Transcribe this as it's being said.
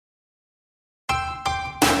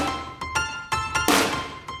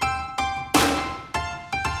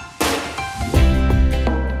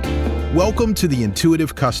Welcome to The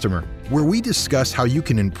Intuitive Customer, where we discuss how you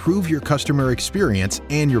can improve your customer experience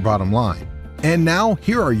and your bottom line. And now,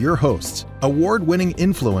 here are your hosts, award-winning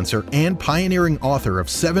influencer and pioneering author of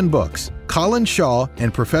 7 books, Colin Shaw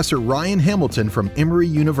and Professor Ryan Hamilton from Emory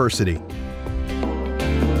University.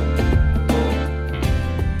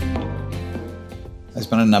 I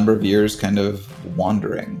spent a number of years kind of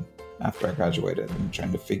wandering after I graduated and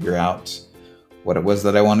trying to figure out what it was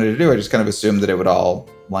that I wanted to do. I just kind of assumed that it would all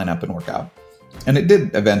line up and work out. And it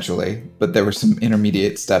did eventually, but there were some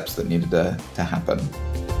intermediate steps that needed to happen.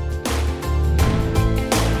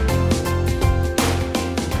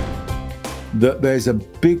 There's a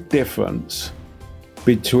big difference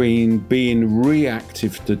between being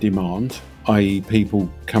reactive to demand, i.e. people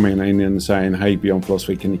coming in and saying, hey, Beyond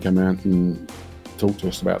Philosophy, can you come out and talk to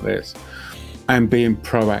us about this? And being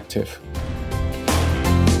proactive.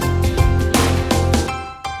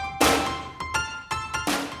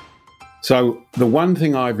 So the one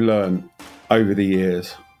thing I've learned over the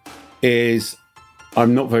years is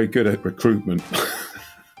I'm not very good at recruitment.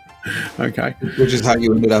 Okay. Which is how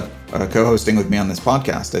you ended up co-hosting with me on this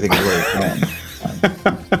podcast. I think really.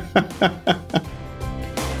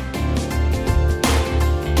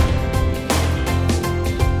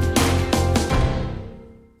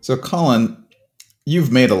 So, Colin,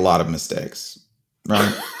 you've made a lot of mistakes,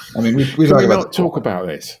 right? I mean, we talk about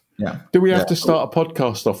this. Yeah. Do we have to start a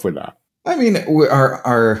podcast off with that? I mean,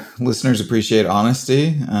 our listeners appreciate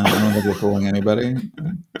honesty. I don't think we're fooling anybody.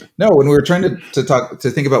 No, when we were trying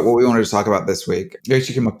to think about what we wanted to talk about this week, we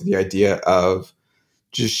actually came up with the idea of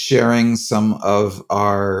just sharing some of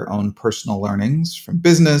our own personal learnings from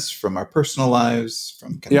business, from our personal lives,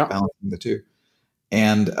 from kind of balancing the two.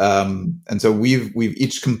 And so we've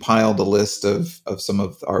each compiled a list of some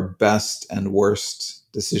of our best and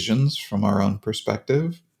worst decisions from our own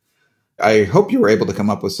perspective. I hope you were able to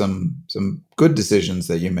come up with some good decisions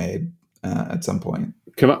that you made at some point.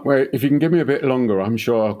 If you can give me a bit longer, I'm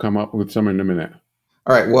sure I'll come up with some in a minute.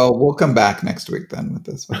 All right. Well, we'll come back next week then with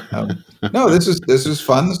this one. No, this was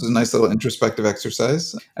fun. This was a nice little introspective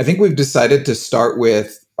exercise. I think we've decided to start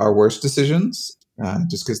with our worst decisions,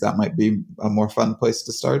 just because that might be a more fun place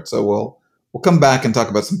to start. So we'll come back and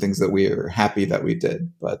talk about some things that we are happy that we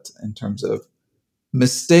did. But in terms of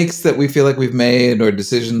mistakes that we feel like we've made or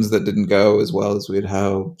decisions that didn't go as well as we had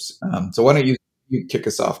hoped. So why don't you kick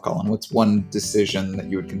us off, Colin? What's one decision that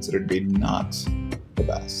you would consider to be not the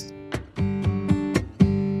best?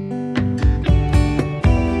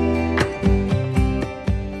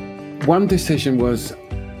 One decision was,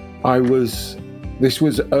 this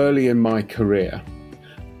was early in my career,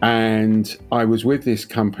 and I was with this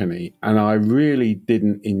company and I really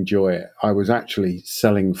didn't enjoy it. I was actually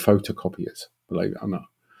selling photocopiers, believe it or not.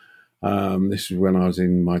 This was when I was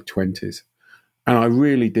in my 20s. And I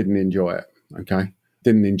really didn't enjoy it, okay?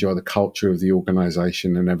 Didn't enjoy the culture of the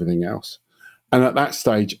organization and everything else. And at that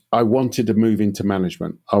stage, I wanted to move into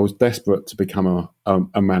management. I was desperate to become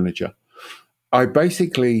a manager. I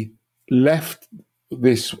basically left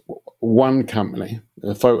this one company,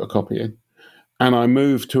 a photocopying, and I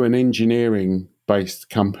moved to an engineering-based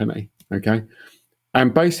company, okay?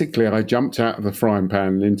 And basically, I jumped out of the frying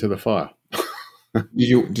pan and into the fire.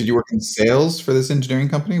 Did you work in sales for this engineering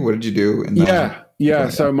company? What did you do in that? Yeah.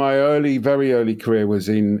 So my very early career was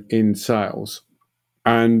in sales,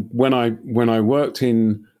 and when I worked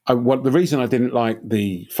the reason I didn't like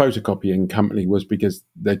the photocopying company was because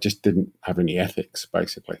they just didn't have any ethics,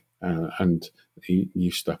 basically, and he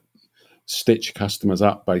used to stitch customers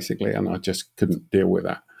up, basically, and I just couldn't deal with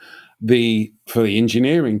that. For the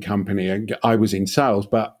engineering company, I was in sales,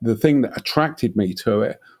 but the thing that attracted me to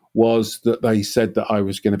it was that they said that I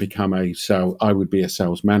was going to become I would be a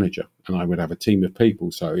sales manager and I would have a team of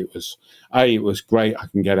people. So it was, A, it was great, I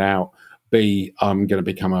can get out. B, I'm going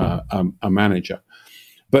to become a manager.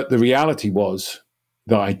 But the reality was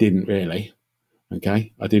that I didn't really,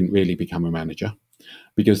 okay? I didn't really become a manager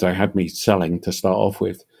because they had me selling to start off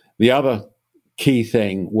with. The other key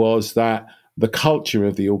thing was that the culture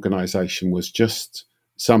of the organization was just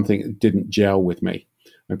something that didn't gel with me.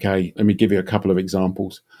 Okay, let me give you a couple of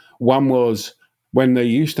examples. One was when they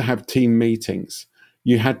used to have team meetings,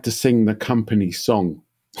 you had to sing the company song.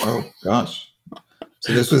 Oh, gosh.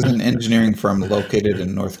 So this was an engineering firm located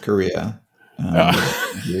in North Korea.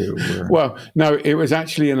 Well, no, it was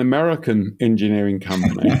actually an American engineering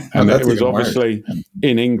company. And it was obviously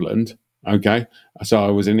in England. Okay, so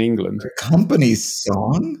I was in England. A company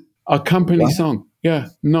song? A company song. Yeah,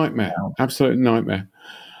 nightmare. Wow. Absolute nightmare.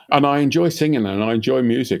 And I enjoy singing and I enjoy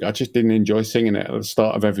music. I just didn't enjoy singing it at the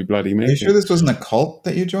start of every bloody meeting. Are you sure this wasn't a cult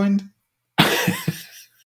that you joined?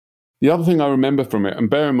 The other thing I remember from it, and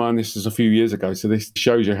bear in mind this is a few years ago, so this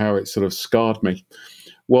shows you how it sort of scarred me,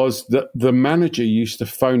 was that the manager used to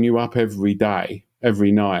phone you up every day,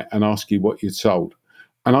 every night, and ask you what you'd sold.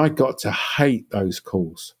 And I got to hate those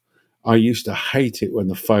calls. I used to hate it when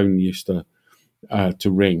the phone used to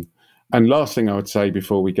ring. And last thing I would say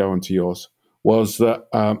before we go on to yours was that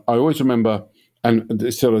I always remember,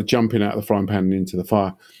 and sort of jumping out of the frying pan and into the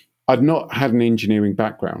fire, I'd not had an engineering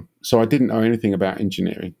background, so I didn't know anything about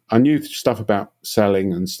engineering. I knew stuff about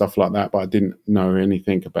selling and stuff like that, but I didn't know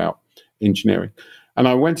anything about engineering. And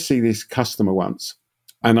I went to see this customer once,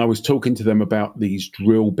 and I was talking to them about these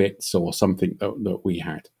drill bits or something that we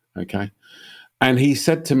had, okay? And he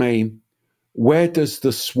said to me, "Where does the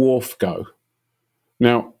swarf go?"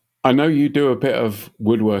 Now, I know you do a bit of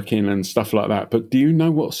woodworking and stuff like that, but do you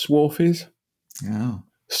know what swarf is? No.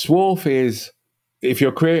 Swarf is, if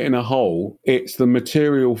you're creating a hole, it's the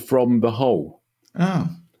material from the hole. Oh.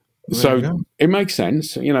 So it makes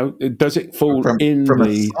sense. Does it fall from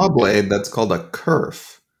the... a saw blade, that's called a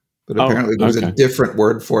kerf. But apparently there's a different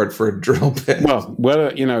word for it for a drill bit. Well,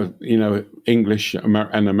 whether, English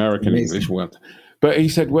and American English word. But he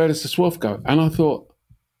said, "Where does the swarf go?" And I thought,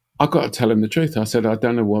 I've got to tell him the truth. I said, "I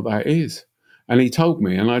don't know what that is." And he told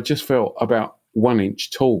me, and I just felt about 1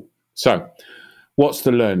 inch tall. So what's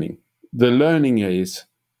the learning? The learning is,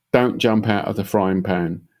 don't jump out of the frying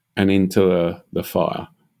pan and into the fire.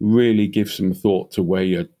 Really give some thought to where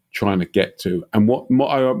you're trying to get to, and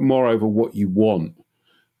moreover, what you want.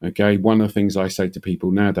 Okay, one of the things I say to people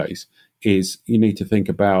nowadays is you need to think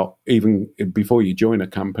about, even before you join a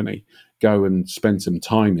company, go and spend some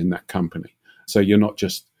time in that company. So you're not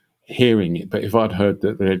just hearing it. But if I'd heard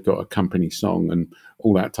that they had got a company song and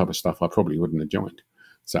all that type of stuff, I probably wouldn't have joined.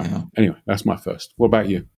 So Anyway, that's my first. What about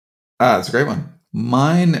you? It's a great one.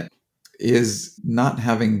 Mine is not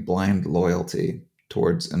having blind loyalty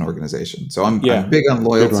towards an organization. So I'm big on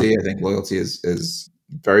loyalty. I think loyalty is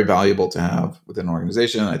very valuable to have within an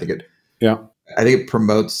organization. I think it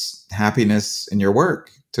promotes happiness in your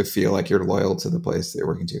work to feel like you're loyal to the place that you're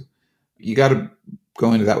working to. You got to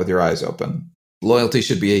go into that with your eyes open. Loyalty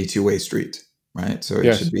should be a two-way street, right? So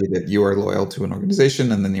it should be that you are loyal to an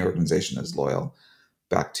organization, and then the organization is loyal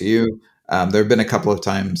back to you. There have been a couple of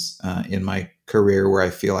times in my career where I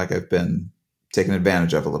feel like I've been taken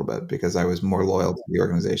advantage of a little bit because I was more loyal to the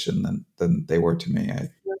organization than they were to me.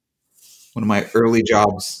 One of my early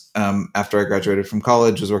jobs after I graduated from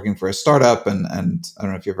college was working for a startup, and I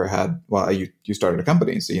don't know if you ever had. Well, you started a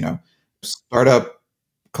company, so startup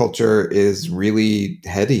culture is really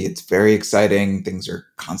heady. It's very exciting. Things are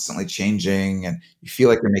constantly changing, and you feel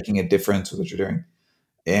like you're making a difference with what you're doing.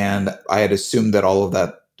 And I had assumed that all of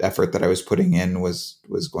that effort that I was putting in was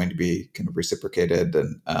going to be kind of reciprocated,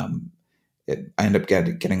 and I ended up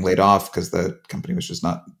getting laid off because the company was just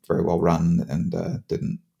not very well run and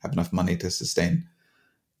didn't have enough money to sustain.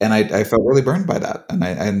 And I felt really burned by that.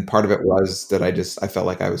 And part of it was that I felt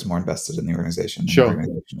like I was more invested in the organization than the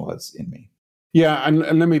organization was in me. Yeah, and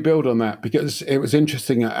let me build on that, because it was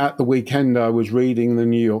interesting. At the weekend, I was reading the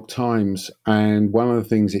New York Times, and one of the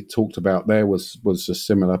things it talked about there was a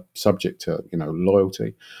similar subject to,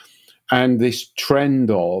 loyalty, and this trend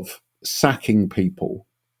of sacking people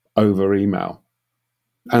over email.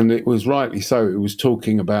 And it was rightly so. It was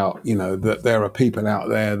talking about, that there are people out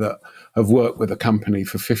there that have worked with a company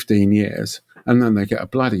for 15 years, and then they get a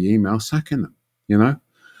bloody email sacking them,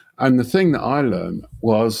 And the thing that I learned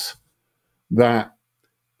was that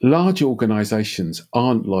large organizations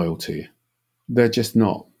aren't loyal to you. They're just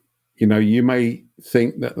not. You may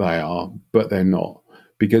think that they are, but they're not.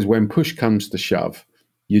 Because when push comes to shove,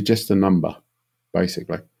 you're just a number,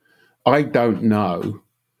 basically. I don't know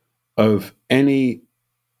of any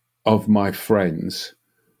of my friends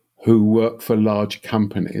who work for large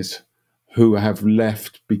companies who have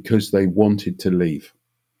left because they wanted to leave.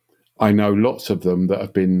 I know lots of them that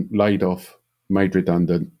have been laid off, made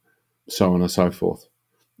redundant, so on and so forth.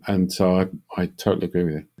 And so I totally agree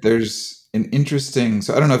with you. There's an interesting,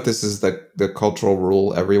 so I don't know if this is the cultural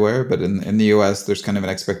rule everywhere, but in the US, there's kind of an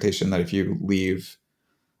expectation that if you leave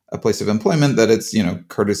a place of employment, that it's,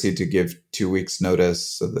 courtesy to give 2 weeks notice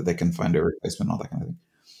so that they can find a replacement, all that kind of thing.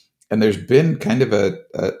 And there's been kind of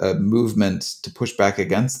a movement to push back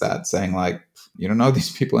against that, saying like, you don't know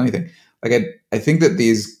these people anything. Like I think that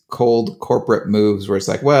these cold corporate moves where it's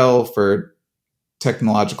like, well, for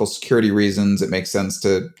technological security reasons, it makes sense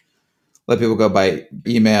to let people go by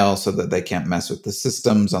email so that they can't mess with the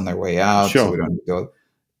systems on their way out. Sure. So we don't need to go.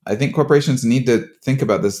 I think corporations need to think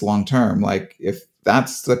about this long term. Like if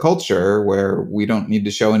that's the culture where we don't need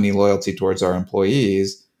to show any loyalty towards our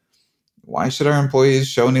employees, why should our employees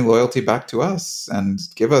show any loyalty back to us and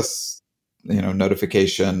give us,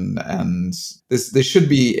 notification? And this should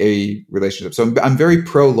be a relationship. So I'm very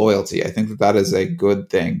pro loyalty. I think that is a good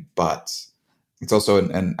thing, but it's also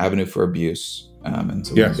an avenue for abuse. And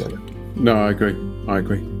so yes. No, I agree.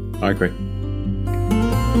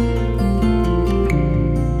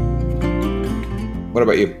 What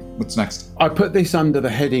about you? What's next? I put this under the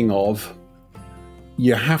heading of,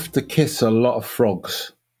 you have to kiss a lot of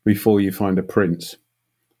frogs before you find a prince.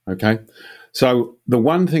 Okay? So the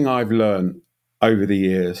one thing I've learned over the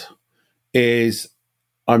years is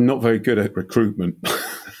I'm not very good at recruitment.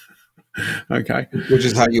 Okay. Which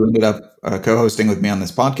is how you ended up co-hosting with me on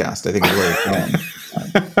this podcast. I think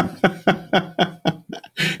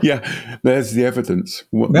yeah, there's the evidence.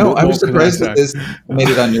 I was surprised that this made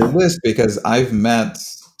it on your list, because I've met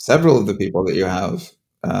several of the people that you have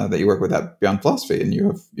that you work with at Beyond Philosophy, and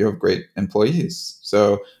you have great employees.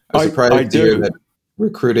 So I was surprised to hear that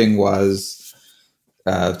recruiting was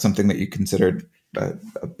something that you considered a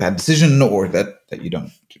bad decision, or that you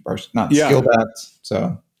are not skilled at. So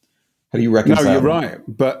how do you reconcile? No, you're right.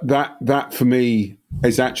 But that for me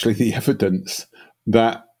is actually the evidence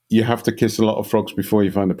that you have to kiss a lot of frogs before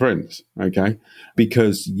you find a prince. Okay,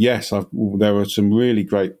 because yes, there are some really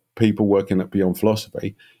great people working at Beyond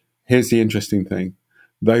Philosophy. Here's the interesting thing.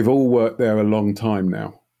 They've all worked there a long time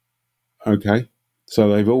now. Okay. So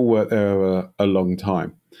they've all worked there a long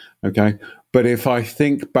time. Okay. But if I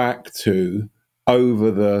think back to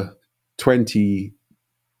over the 22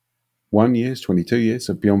 years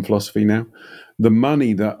of Beyond Philosophy now, the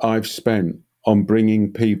money that I've spent on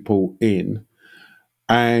bringing people in,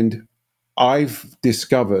 and I've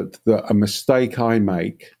discovered that a mistake I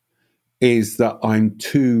make is that I'm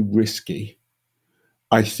too risky.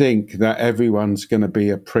 I think that everyone's going to be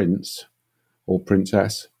a prince or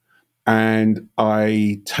princess, and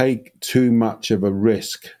I take too much of a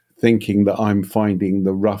risk thinking that I'm finding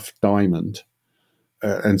the rough diamond.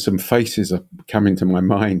 And some faces are coming to my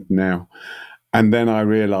mind now. And then I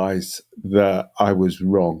realize that I was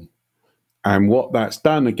wrong. And what that's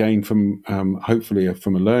done, again, from hopefully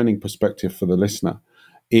from a learning perspective for the listener,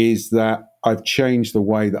 is that I've changed the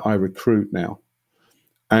way that I recruit now.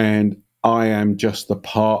 And I am just the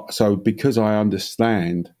part. So because I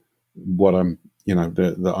understand what I'm,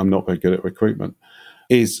 that I'm not very good at recruitment,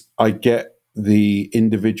 is I get the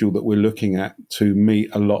individual that we're looking at to meet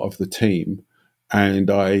a lot of the team,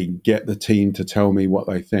 and I get the team to tell me what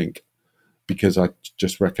they think, because I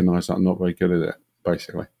just recognize that I'm not very good at it,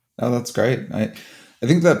 basically. Oh, that's great. I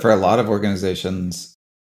think that for a lot of organizations,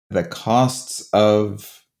 the costs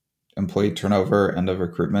of employee turnover and of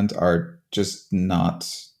recruitment are just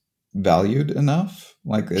not valued enough.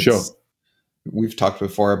 Sure. We've talked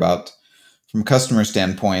before about, from a customer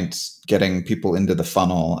standpoint, getting people into the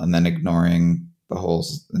funnel and then ignoring the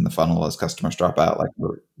holes in the funnel as customers drop out. Like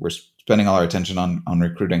we're spending all our attention on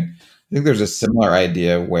recruiting. I think there's a similar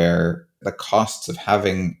idea where the costs of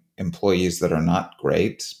having employees that are not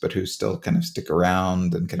great, but who still kind of stick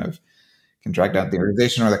around and kind of can drag down the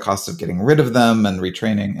organization, or the cost of getting rid of them and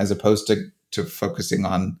retraining, as opposed to focusing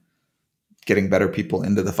on getting better people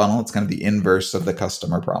into the funnel. It's kind of the inverse of the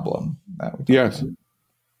customer problem. Yes.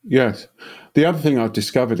 The other thing I've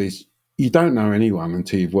discovered is you don't know anyone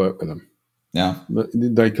until you've worked with them. Yeah.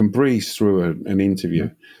 They can breeze through an interview.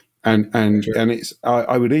 And it's,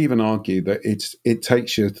 I would even argue that it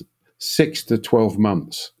takes you 6 to 12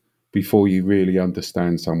 months before you really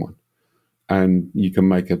understand someone and you can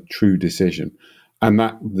make a true decision. And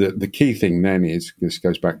that the key thing then is, this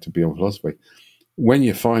goes back to Beyond Philosophy, when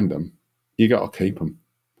you find them, you got to keep them,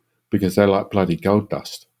 because they're like bloody gold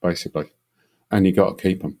dust, basically, and you got to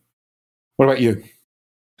keep them. What about you?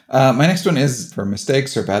 My next one is for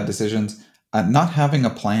mistakes or bad decisions, not having a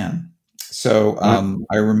plan. So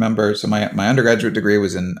I remember, my undergraduate degree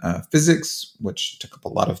was in physics, which took up a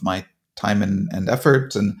lot of my time and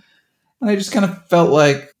effort. And I just kind of felt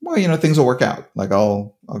like, well, things will work out. Like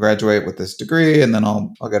I'll graduate with this degree, and then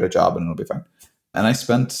I'll get a job and it'll be fine. And I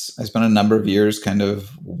spent a number of years kind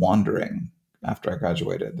of wandering after I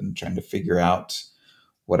graduated and trying to figure out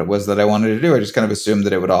what it was that I wanted to do. I just kind of assumed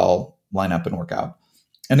that it would all line up and work out.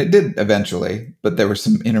 And it did eventually, but there were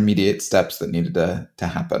some intermediate steps that needed to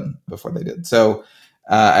happen before they did. So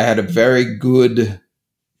I had a very good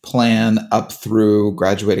plan up through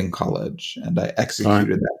graduating college, and I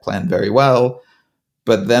executed that plan very well.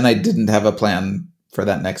 But then I didn't have a plan for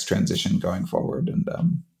that next transition going forward.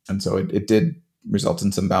 And so it did result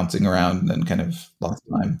in some bouncing around and kind of lost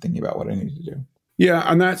time thinking about what I needed to do. Yeah,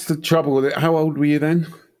 and that's the trouble with it. How old were you then?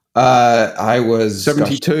 I was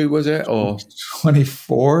 72, was it? Or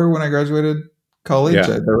 24 when I graduated college. Yeah.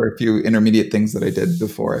 There were a few intermediate things that I did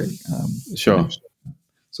before I Sure. finished.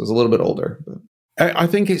 So I was a little bit older. But I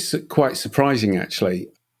think it's quite surprising, actually.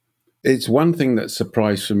 It's one thing that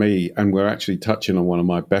surprised for me, and we're actually touching on one of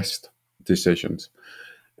my best decisions,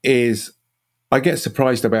 is I get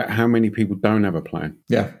surprised about how many people don't have a plan,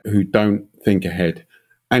 who don't think ahead.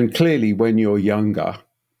 And clearly, when you're younger,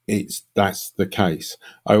 that's the case.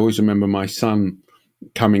 I always remember my son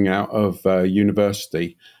coming out of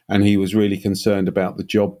university, and he was really concerned about the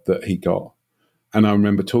job that he got. And I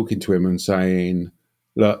remember talking to him and saying,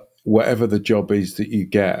 look, whatever the job is that you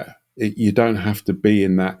get, you don't have to be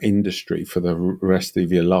in that industry for the rest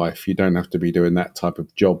of your life. You don't have to be doing that type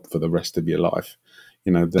of job for the rest of your life.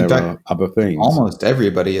 You know, there are other things. Almost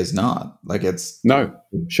everybody is not. Like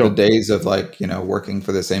the days of working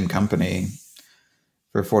for the same company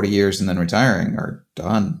for 40 years and then retiring are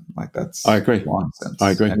done. Like I agree. Nonsense.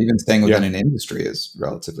 I agree. And even staying within an industry is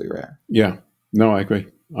relatively rare. Yeah. No, I agree.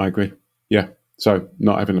 Yeah. So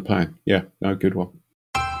not having a plan. Yeah. No, good one.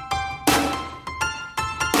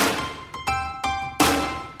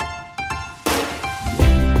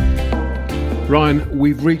 Ryan,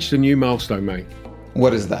 we've reached a new milestone, mate.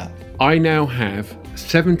 What is that? I now have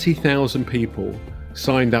 70,000 people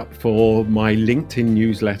signed up for my LinkedIn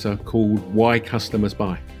newsletter called Why Customers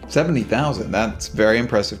Buy. 70,000. That's very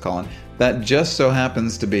impressive, Colin. That just so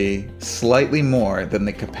happens to be slightly more than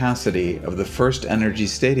the capacity of the First Energy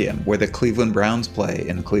Stadium where the Cleveland Browns play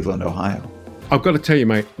in Cleveland, Ohio. I've got to tell you,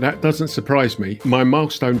 mate, that doesn't surprise me. My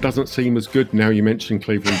milestone doesn't seem as good now you mention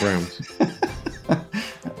Cleveland Browns.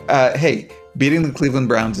 Hey, beating the Cleveland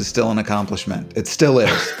Browns is still an accomplishment. It still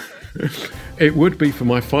is. It would be for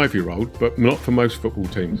my 5-year-old, but not for most football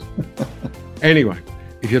teams. Anyway,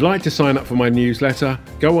 if you'd like to sign up for my newsletter,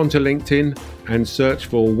 go onto LinkedIn and search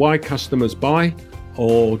for Why Customers Buy,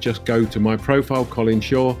 or just go to my profile, Colin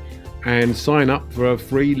Shaw, and sign up for a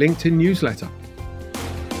free LinkedIn newsletter.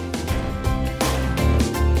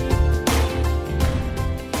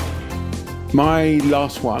 My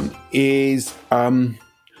last one is I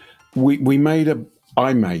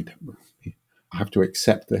have to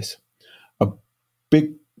accept this, a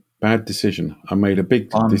big bad decision. I made a big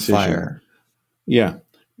decision. Fire. Yeah.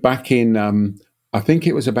 Back in, I think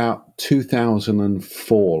it was about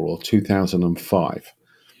 2004 or 2005.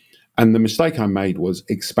 And the mistake I made was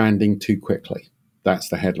expanding too quickly. That's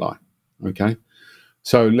the headline. Okay.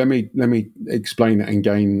 So let me explain it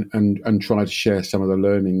again and try to share some of the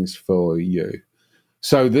learnings for you.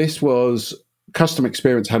 So this was, customer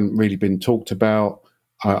experience hadn't really been talked about.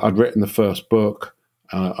 I'd written the first book.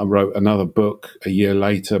 I wrote another book a year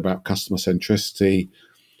later about customer centricity.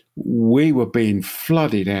 We were being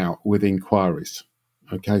flooded out with inquiries.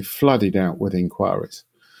 Okay, flooded out with inquiries.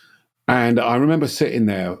 And I remember sitting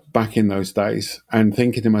there back in those days and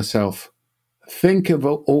thinking to myself, think of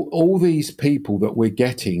all these people that we're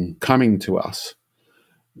getting coming to us.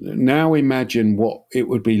 Now imagine what it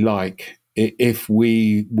would be like if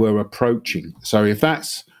we were approaching. So if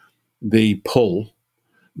that's the pull,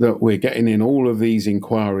 that we're getting in all of these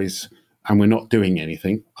inquiries and we're not doing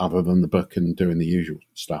anything other than the book and doing the usual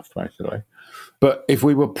stuff, basically. But if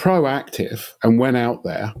we were proactive and went out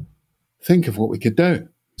there, think of what we could do.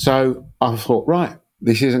 So I thought, right,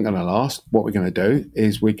 this isn't going to last. What we're going to do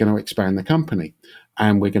is we're going to expand the company,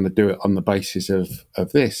 and we're going to do it on the basis of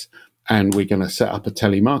this. And we're going to set up a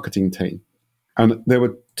telemarketing team. And there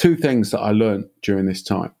were two things that I learned during this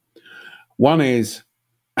time. One is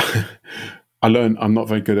I learned I'm not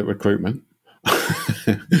very good at recruitment.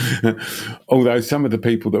 Although some of the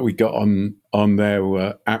people that we got on there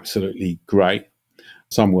were absolutely great.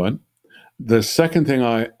 Some weren't. The second thing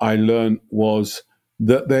I learned was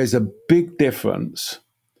that there's a big difference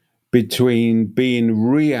between being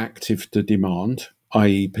reactive to demand,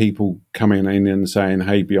 i.e. people coming in and saying,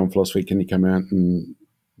 hey, Beyond Philosophy, can you come out and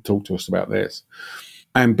talk to us about this?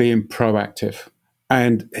 And being proactive.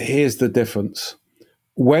 And here's the difference.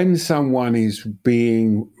 When someone is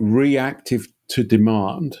being reactive to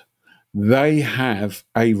demand, they have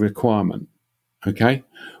a requirement, okay?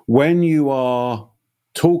 When you are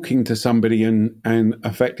talking to somebody and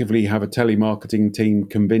effectively have a telemarketing team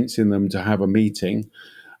convincing them to have a meeting,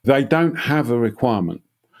 they don't have a requirement.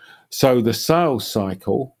 So the sales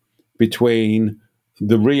cycle between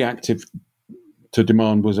the reactive to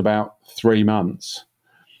demand was about 3 months.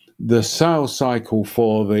 The sales cycle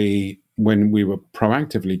for when we were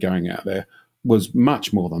proactively going out there was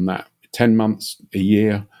much more than that, 10 months, a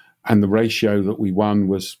year, and the ratio that we won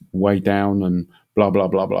was way down and blah, blah,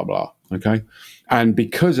 blah, blah, blah, okay? And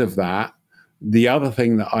because of that, the other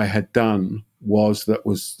thing that I had done that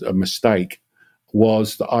was a mistake,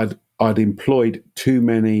 was that I'd employed too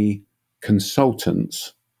many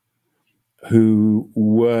consultants who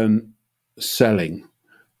weren't selling.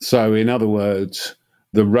 So in other words,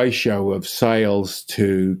 the ratio of sales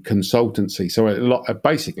to consultancy. So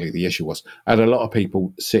basically the issue was I had a lot of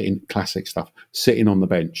people classic stuff, sitting on the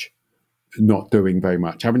bench, not doing very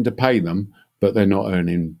much, having to pay them, but they're not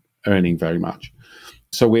earning very much.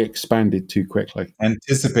 So we expanded too quickly.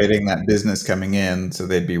 Anticipating that business coming in so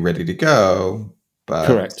they'd be ready to go. But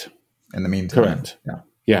correct. In the meantime. Correct.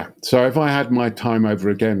 Yeah. So if I had my time over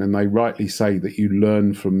again, and they rightly say that you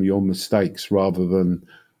learn from your mistakes rather than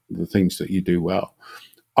the things that you do well,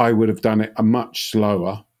 I would have done it a much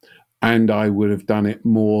slower, and I would have done it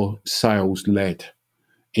more sales-led.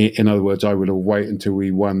 In other words, I would have waited until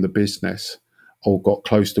we won the business or got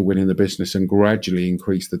close to winning the business and gradually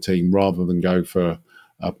increase the team rather than go for,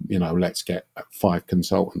 let's get 5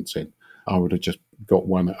 consultants in. I would have just got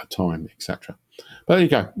one at a time, etc. But there you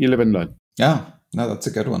go. You live and learn. Yeah. No, that's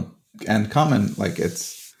a good one. And common, like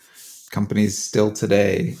it's companies still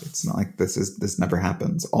today. It's not like this never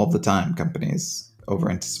happens all the time. Companies over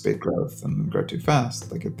anticipate growth and grow too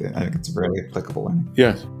fast. Like I think it's a very applicable learning.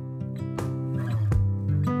 Yes.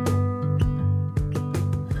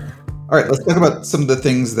 All right, let's talk about some of the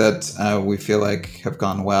things that we feel like have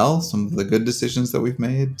gone well, some of the good decisions that we've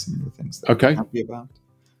made, some of the things that we're happy about.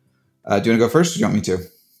 Do you want to go first or do you want me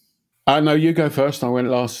to? No, you go first. I went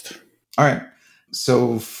last. All right.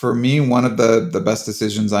 So for me, one of the best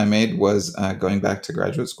decisions I made was going back to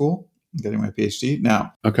graduate school, getting my PhD.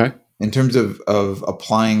 Now, in terms of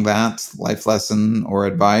applying that life lesson or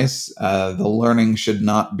advice, the learning should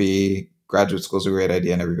not be graduate school is a great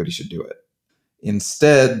idea and everybody should do it.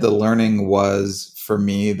 Instead, the learning was for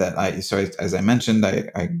me that as I mentioned,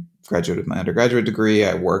 I graduated my undergraduate degree.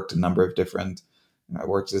 I worked I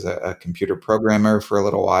worked as a computer programmer for a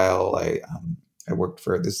little while. I worked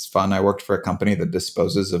for a company that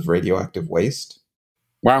disposes of radioactive waste.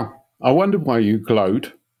 Wow. I wondered why you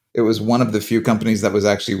glowed. It was one of the few companies that was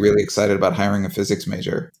actually really excited about hiring a physics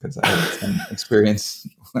major because I had some experience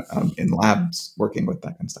in labs working with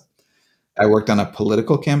that kind of stuff. I worked on a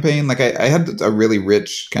political campaign. Like I had a really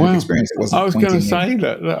rich kind of experience. I was going to say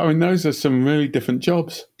that. I mean, those are some really different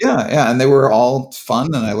jobs. Yeah. And they were all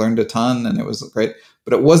fun and I learned a ton and it was great.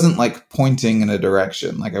 But it wasn't like pointing in a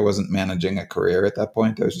direction. Like I wasn't managing a career at that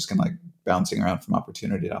point. I was just kind of like bouncing around from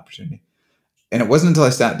opportunity to opportunity. And it wasn't until I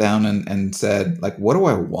sat down and said, like, what do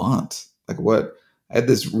I want? I had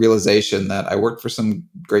this realization that I worked for some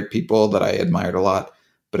great people that I admired a lot.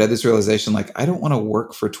 But I had this realization, like, I don't want to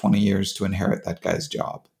work for 20 years to inherit that guy's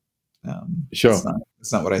job. Sure.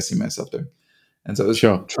 It's not what I see myself doing. And so I was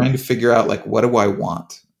trying to figure out, like, what do I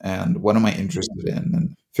want? And what am I interested in?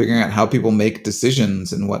 And figuring out how people make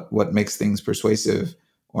decisions and what makes things persuasive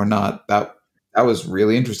or not. That was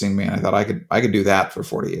really interesting to me. And I thought I could do that for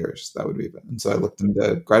 40 years. That would be fun. And so I looked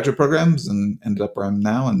into graduate programs and ended up where I'm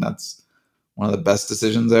now. And that's one of the best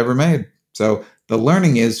decisions I ever made. So the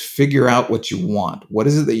learning is figure out what you want. What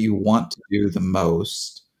is it that you want to do the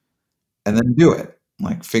most? And then do it.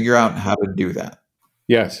 Like figure out how to do that.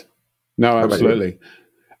 Yes. No, absolutely.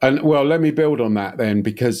 And well, let me build on that then,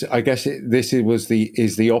 because I guess this is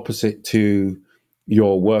the opposite to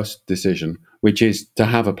your worst decision, which is to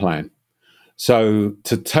have a plan. So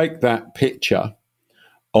to take that picture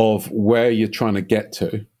of where you're trying to get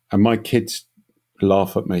to, and my kids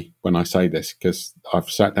laugh at me when I say this because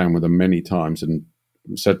I've sat down with them many times and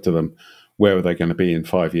said to them, where are they going to be in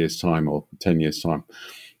 5 years' time or 10 years' time,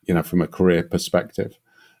 from a career perspective.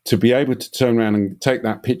 To be able to turn around and take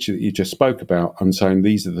that picture that you just spoke about and saying,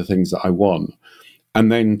 these are the things that I want,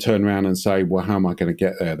 and then turn around and say, well, how am I going to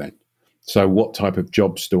get there then? So what type of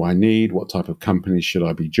jobs do I need? What type of companies should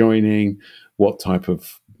I be joining? What type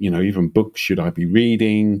of, even books should I be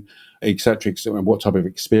reading, et cetera, what type of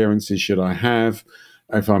experiences should I have?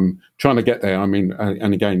 If I'm trying to get there,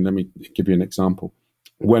 and again, let me give you an example.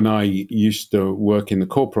 When I used to work in the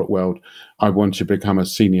corporate world, I wanted to become a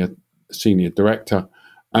senior director.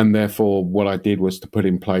 And therefore, what I did was to put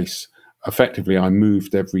in place, effectively, I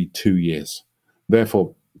moved every 2 years.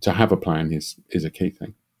 Therefore, to have a plan is a key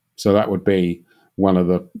thing. So that would be one of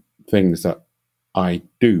the things that I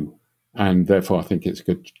do. And therefore, I think it's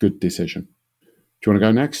a good decision. Do you want to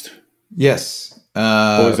go next? Yes.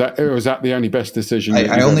 Or is that the only best decision?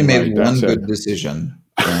 I only made one good decision,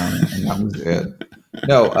 and that was it.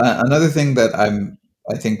 No, another thing that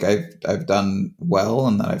I think I've done well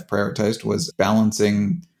and that I've prioritized was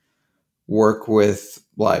balancing work with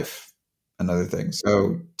life. Another thing.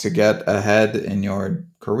 So to get ahead in your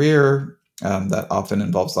career, that often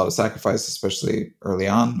involves a lot of sacrifice, especially early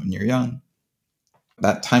on when you're young.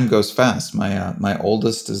 That time goes fast. My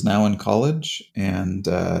oldest is now in college, and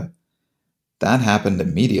that happened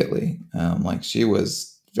immediately. Like she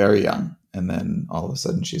was very young, and then all of a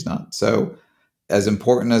sudden she's not. So as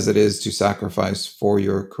important as it is to sacrifice for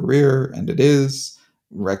your career, and it is,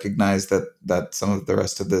 recognize that some of the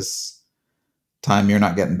rest of this time you're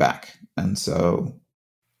not getting back. And so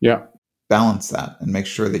balance that and make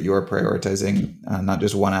sure that you are prioritizing not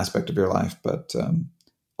just one aspect of your life, but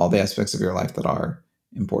all the aspects of your life that are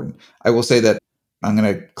important. I will say that I'm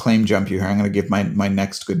going to claim jump you here. I'm going to give my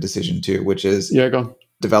next good decision too, which is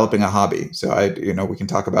developing a hobby. So we can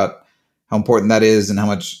talk about how important that is and how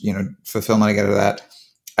much, fulfillment I get out of that.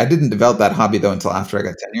 I didn't develop that hobby though until after I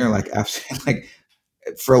got tenure.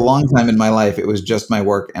 For a long time in my life, it was just my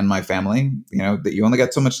work and my family, that you only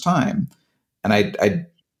got so much time. And I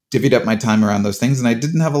divvied up my time around those things, and I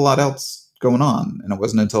didn't have a lot else going on. And it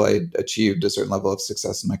wasn't until I achieved a certain level of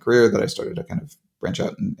success in my career that I started to kind of branch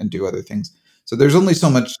out and do other things. So there's only so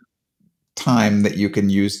much time that you can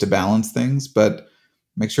use to balance things, but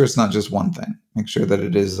make sure it's not just one thing. Make sure that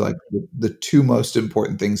it is like the two most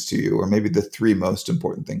important things to you, or maybe the three most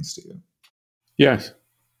important things to you. Yes.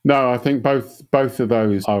 No, I think both of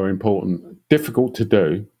those are important. Difficult to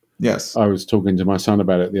do. Yes. I was talking to my son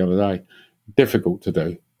about it the other day. Difficult to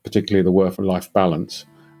do, particularly the work-life balance.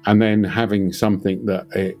 And then having something that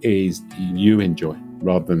is you enjoy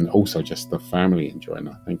rather than also just the family enjoying,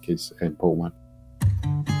 I think is an important one.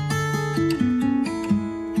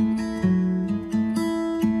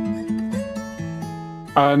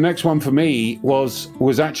 Next one for me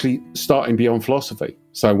was actually starting Beyond Philosophy.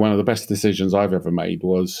 So one of the best decisions I've ever made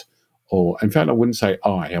was, or in fact, I wouldn't say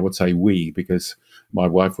I would say we, because my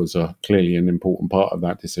wife was clearly an important part of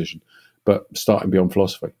that decision, but starting Beyond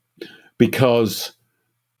Philosophy, because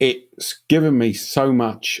it's given me so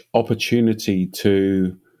much opportunity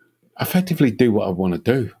to effectively do what I want to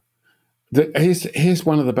do. Here's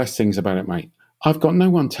one of the best things about it, mate. I've got no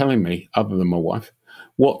one telling me, other than my wife,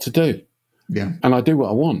 what to do. Yeah. And I do what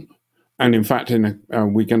I want. And in fact,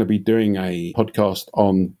 we're going to be doing a podcast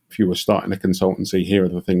on, if you were starting a consultancy, here are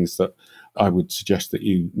the things that I would suggest that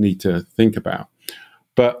you need to think about.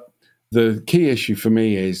 But the key issue for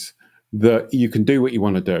me is that you can do what you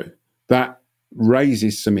want to do. That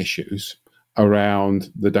raises some issues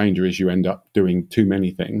around the danger is you end up doing too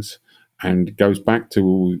many things, and goes back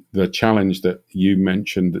to the challenge that you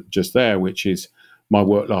mentioned just there, which is my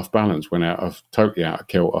work-life balance went totally out of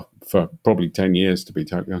kilter for probably 10 years, to be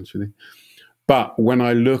totally honest with you. But when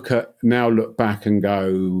I look back and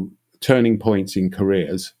go, turning points in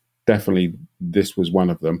careers, definitely this was one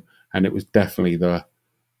of them. And it was definitely the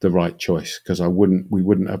right choice, because we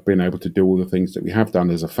wouldn't have been able to do all the things that we have done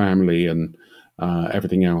as a family and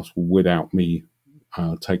everything else without me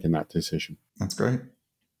taking that decision. That's great.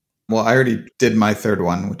 Well, I already did my third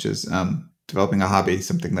one, which is developing a hobby,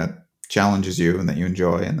 something that challenges you and that you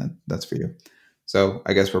enjoy, and that's for you. So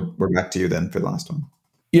I guess we're back to you then for the last one.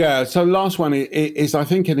 Yeah. So last one is I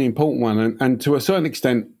think, an important one. And to a certain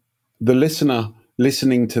extent, the listener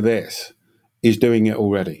listening to this is doing it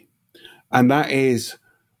already. And that is,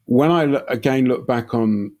 when I again look back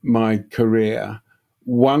on my career,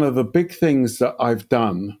 one of the big things that I've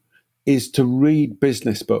done is to read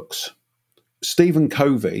business books. Stephen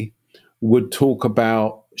Covey would talk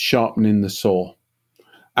about sharpening the saw.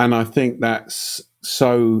 And I think that's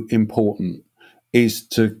so important, is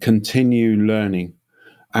to continue learning.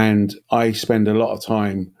 And I spend a lot of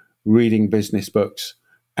time reading business books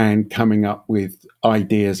and coming up with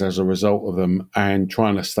ideas as a result of them and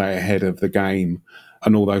trying to stay ahead of the game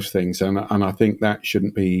and all those things. And I think that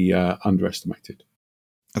shouldn't be underestimated.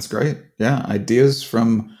 That's great. Yeah. Ideas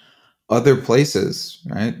from other places,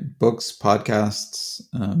 right? Books, podcasts,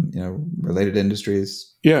 related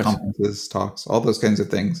industries, yes, conferences, talks, all those kinds of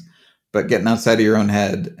things. But getting outside of your own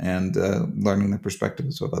head and learning the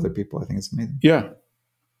perspectives of other people, I think it's amazing. Yeah,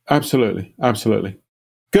 absolutely. Absolutely.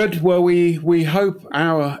 Good. Well, we hope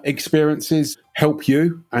our experiences help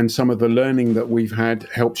you, and some of the learning that we've had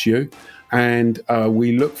helps you. And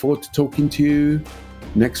we look forward to talking to you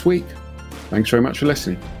next week. Thanks very much for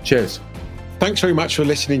listening. Cheers. Thanks very much for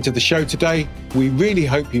listening to the show today. We really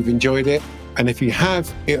hope you've enjoyed it. And if you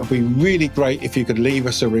have, it'll be really great if you could leave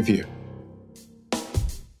us a review.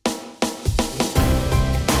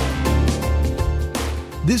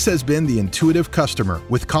 This has been The Intuitive Customer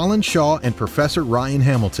with Colin Shaw and Professor Ryan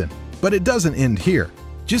Hamilton. But it doesn't end here.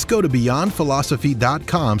 Just go to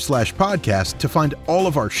beyondphilosophy.com/podcast to find all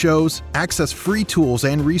of our shows, access free tools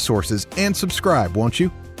and resources, and subscribe, won't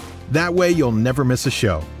you? That way you'll never miss a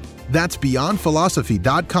show. That's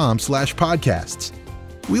beyondphilosophy.com/podcasts.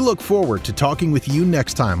 We look forward to talking with you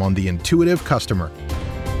next time on The Intuitive Customer.